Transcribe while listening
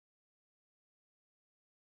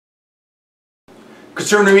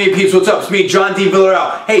Conservative Media peeps, what's up? It's me, John D.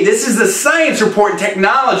 Villarreal. Hey, this is the science report and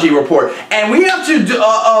technology report. And we have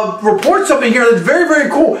to report something here that's very, very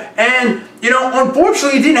cool. And, you know,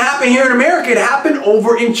 unfortunately, it didn't happen here in America. It happened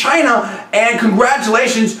over in China. And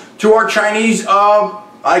congratulations to our Chinese,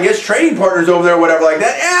 I guess, trading partners over there or whatever like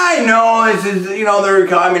that. Yeah, I know, this is, you know, their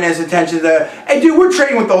communist intentions there. Hey, dude, we're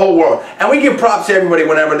trading with the whole world. And we give props to everybody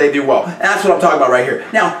whenever they do well. And that's what I'm talking about right here.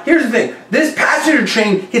 Now, here's the thing. This passenger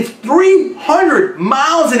train hits 300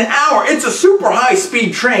 miles an hour. It's a super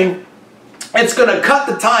high-speed train. It's going to cut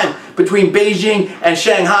the time between Beijing and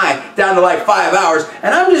Shanghai down to like 5 hours.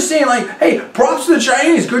 And I'm just saying, like, hey, props to the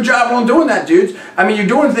Chinese. Good job on doing that, dudes. I mean, you're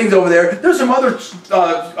doing things over there. There's some other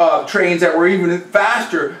trains that were even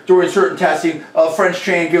faster during certain testing. A French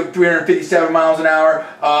train gave 357 miles an hour.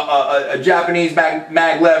 A Japanese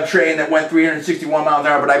maglev train that went 361 miles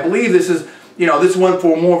an hour. But I believe this is, you know, this one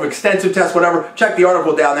for more of an extensive test, whatever. Check the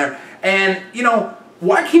article down there. And, you know,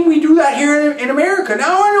 why can't we do that here in America?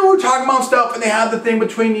 Now, I know we're talking about stuff, and they have the thing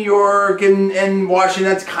between New York and Washington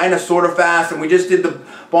that's kind of sort of fast, and we just did the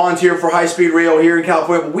bonds here for high-speed rail here in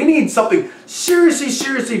California, but we need something seriously,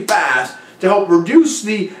 seriously fast to help reduce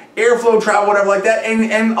the airflow travel, whatever like that,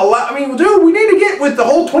 and allow, I mean, dude, we need to get with the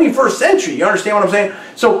whole 21st century. You understand what I'm saying?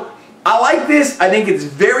 So, I like this. I think it's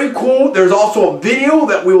very cool. There's also a video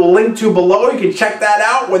that we will link to below. You can check that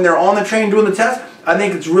out when they're on the train doing the test. I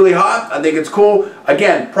think it's really hot. I think it's cool.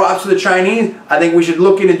 Again, props to the Chinese. I think we should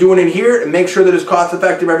look into doing it here and make sure that it's cost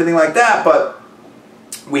effective, everything like that. But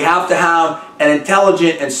we have to have an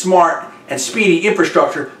intelligent and smart and speedy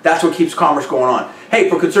infrastructure. That's what keeps commerce going on. Hey,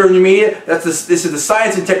 for Conservative Media, this is the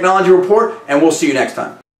Science and Technology Report, and we'll see you next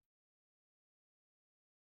time.